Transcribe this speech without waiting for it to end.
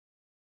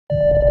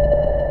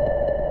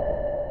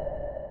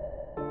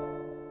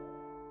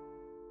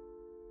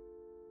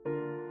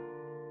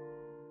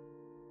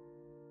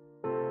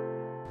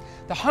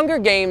The Hunger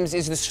Games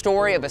is the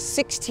story of a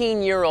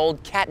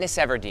 16-year-old Katniss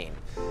Everdeen,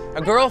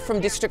 a girl from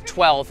District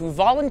 12 who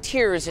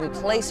volunteers in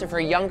place of her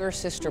younger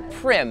sister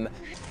Prim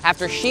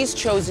after she's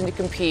chosen to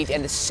compete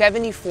in the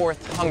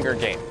 74th Hunger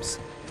Games,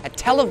 a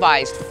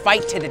televised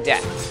fight to the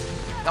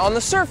death. Now, on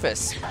the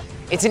surface,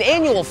 it's an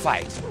annual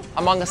fight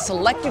among a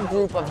selected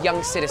group of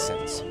young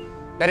citizens,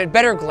 but at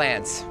better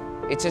glance,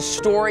 it's a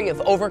story of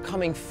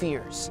overcoming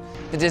fears,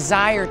 the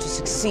desire to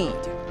succeed,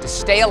 to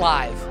stay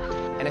alive,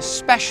 and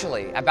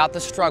especially about the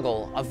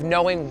struggle of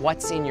knowing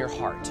what's in your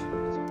heart.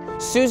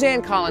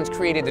 Suzanne Collins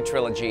created the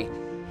trilogy,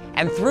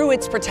 and through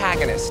its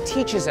protagonist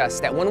teaches us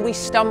that when we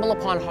stumble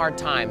upon hard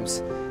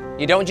times,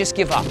 you don't just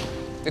give up.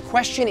 The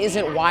question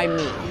isn't why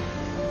me?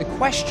 The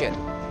question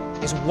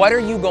is, what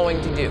are you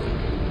going to do?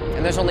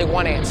 And there's only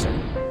one answer.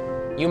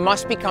 You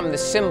must become the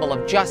symbol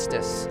of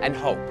justice and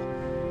hope,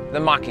 the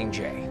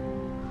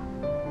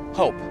Mockingjay.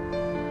 Hope.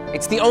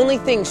 It's the only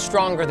thing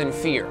stronger than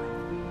fear.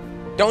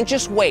 Don't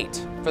just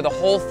wait for the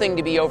whole thing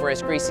to be over,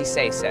 as Greasy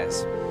Say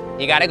says.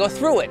 You gotta go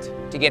through it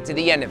to get to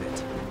the end of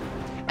it.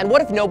 And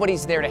what if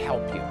nobody's there to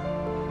help you?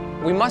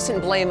 We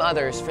mustn't blame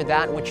others for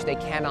that which they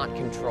cannot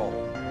control.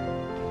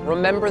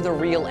 Remember the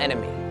real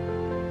enemy.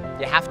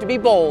 You have to be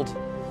bold,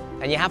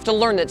 and you have to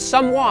learn that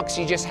some walks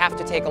you just have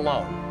to take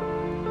alone.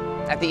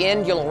 At the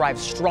end, you'll arrive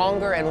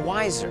stronger and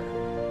wiser.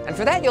 And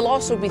for that, you'll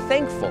also be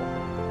thankful.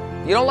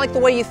 You don't like the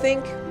way you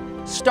think?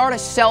 Start a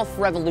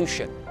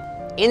self-revolution,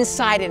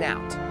 inside and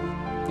out.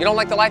 You don't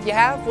like the life you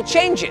have? Well,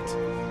 change it.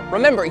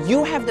 Remember,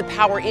 you have the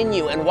power in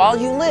you, and while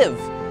you live,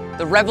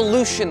 the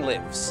revolution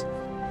lives.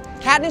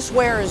 Katniss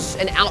wears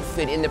an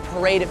outfit in the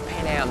Parade of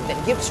Pan Am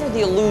that gives her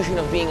the illusion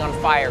of being on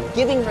fire,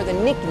 giving her the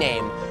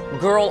nickname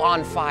Girl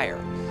on Fire.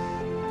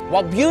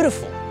 While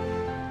beautiful,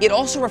 it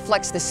also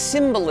reflects the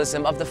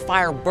symbolism of the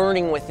fire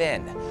burning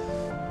within.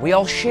 We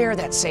all share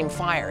that same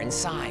fire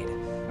inside.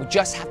 We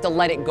just have to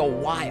let it go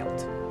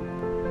wild.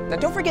 Now,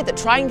 don't forget that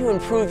trying to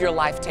improve your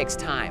life takes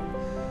time.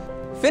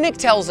 Finnick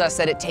tells us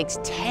that it takes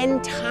 10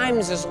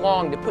 times as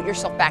long to put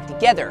yourself back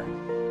together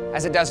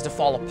as it does to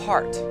fall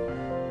apart.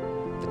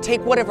 To take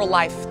whatever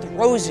life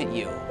throws at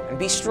you and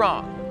be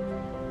strong.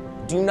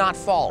 Do not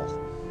fall.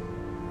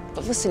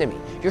 But listen to me,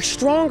 you're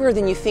stronger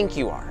than you think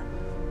you are.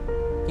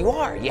 You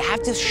are. You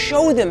have to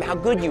show them how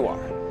good you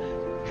are.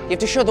 You have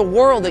to show the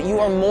world that you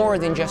are more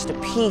than just a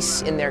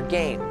piece in their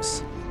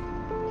games.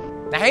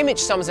 Now, Haymitch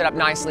sums it up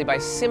nicely by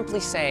simply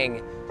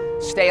saying,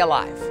 stay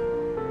alive.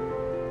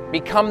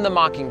 Become the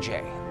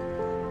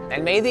Mockingjay,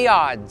 and may the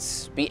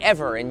odds be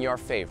ever in your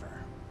favor.